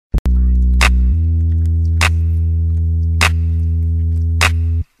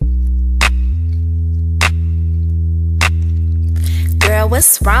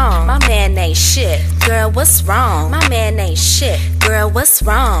what's wrong? My man ain't shit. Girl, what's wrong? My man ain't shit. Girl, what's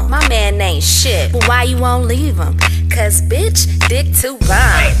wrong? My man ain't shit. Well, why you won't leave him? Cause bitch, dick too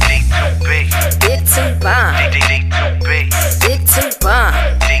bomb. Dick too big. Dick too bomb. Dick too big. Dick too bomb.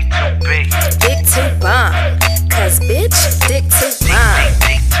 Dick too big. Dick too bomb. Cause bitch, dick too bomb.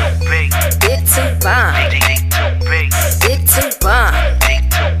 Dick too big. Dick too bomb. Dick too big. Dick too bomb. Dick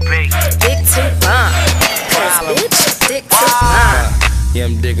too big. Dick too bomb. Cause bitch, dick too bomb. Yeah,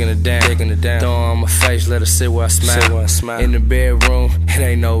 I'm digging it down. Throw on my face, let her sit where I smile. In the bedroom, it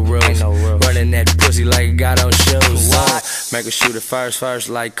ain't no rules. Running that pussy like I got on shoes. Make her shoot it first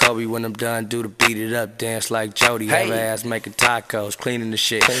like Kobe. When I'm done, do the beat it up, dance like Jody. Have her ass making tacos, cleaning the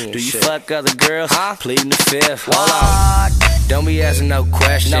shit. Do you fuck other girls? Pleading the fifth. Hold on. Don't be asking no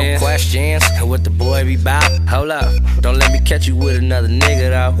questions. What the boy be bout? Hold up. Don't let me catch you with another nigga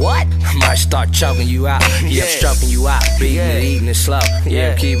though. What? I might start choking you out. Yeah, I'm stroking you out. Beating it, eating it slow.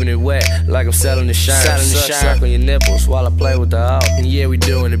 Yeah, I'm keeping it wet like I'm selling the shine. Suck on your nipples while I play with the hoe. And yeah, we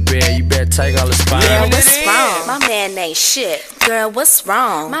doing it bad. You better take all the spine. Yeah, what's wrong? My man ain't shit. Girl, what's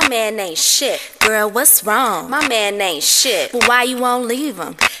wrong? My man ain't shit. Girl, what's wrong? My man ain't shit. Well, why you won't leave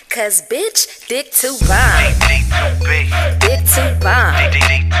him? Cause bitch, dick too bomb. Dick too big. Dick too bomb.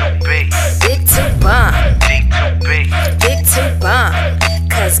 Dick too big. Dick too bomb. Dick too big. Dick too bomb.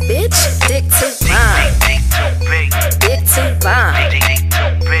 Cause bitch, dick too bomb. Dick too big. Dick too bomb. Dick too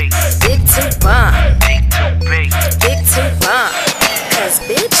big. Dick too bomb. Dick too big. Dick too bomb. Cause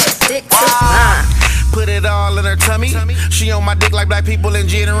bitch, dick too bomb. Put it all in her tummy. She on my dick like black people in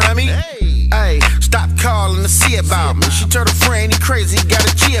gin and rummy. Hey, stop calling to see about me. She told her friend he crazy, he got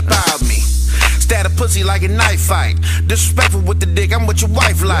a G about me. Stab a pussy like a knife fight. Disrespectful with the dick, I'm what your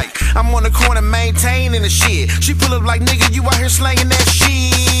wife like. I'm on the corner maintaining the shit. She pull up like nigga, you out here slanging that shit.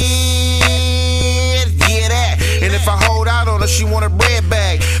 Yeah, that. And if I hold out on her, she want a bread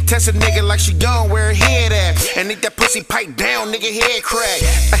bag. Test a nigga like she gone where her head at. And make that pussy pipe down, nigga head crack.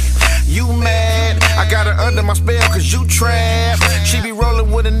 You mad? I got her under my spell cause you trap. She be rolling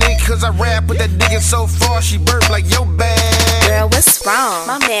with a nigga cause I rap. Put that dick in so far she burp like yo bad. Girl, what's wrong?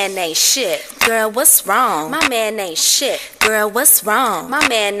 My man ain't shit. Girl, what's wrong? My man ain't shit. Girl, what's wrong? My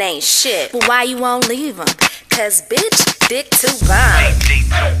man ain't shit. Well, why you won't leave him? Cause bitch, dick too bomb. Dick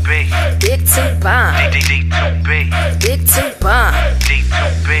too big. Dick too bomb. Dick too big. Dick too bomb. Dick too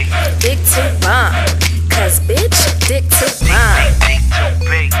big. Dick too bomb. Cause bitch, dick too bomb. Dick too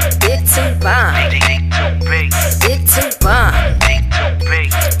big. Dick too bomb. Dick too big. Dick too bomb. Dick too big.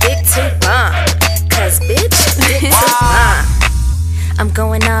 Dick too bomb. Cause bitch, dick too bomb. I'm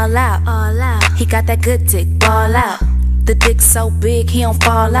going all out, all out. He got that good dick, ball out. The dick so big, he don't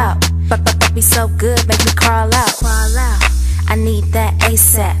fall out. But be so good, make me crawl out, crawl out. I need that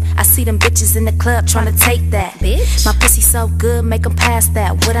ASAP. I see them bitches in the club tryna take that. Bitch, my pussy so good, make them pass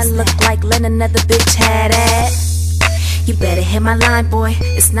that. What I look like, let another bitch had at. You better hit my line, boy.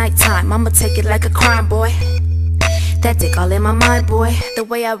 It's nighttime, I'ma take it like a crime, boy. That dick all in my mind, boy. The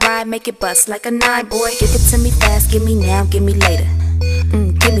way I ride, make it bust like a 9, boy. Give it to me fast, give me now, give me later.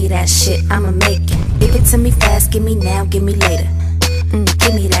 Give me that shit, I'ma make it. Give it to me fast, give me now, give me later.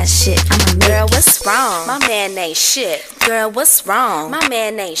 Give me that shit, I'ma make it. Girl, what's wrong? My man ain't shit. Girl, what's wrong? My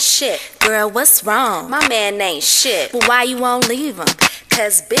man ain't shit. Girl, what's wrong? My man ain't shit. Well, why you won't leave him?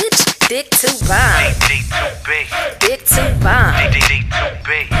 Cause bitch, dick too bomb. Dick too big. Dick too bomb. Dick too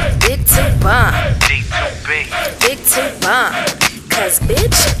big. Dick too bomb. Dick too big. Dick too bomb. Cause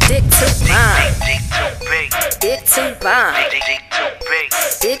bitch, dick too bomb. Dick too big. Dick too bomb. Dick too big.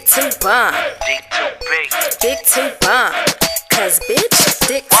 Dick too bomb. Dick too big. Dick too bomb. Cause bitch,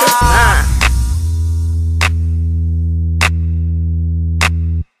 dick too bomb.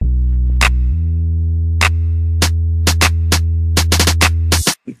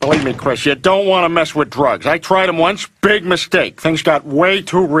 Believe me, Chris, you don't want to mess with drugs. I tried them once, big mistake. Things got way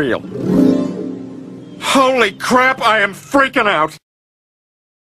too real. Holy crap, I am freaking out.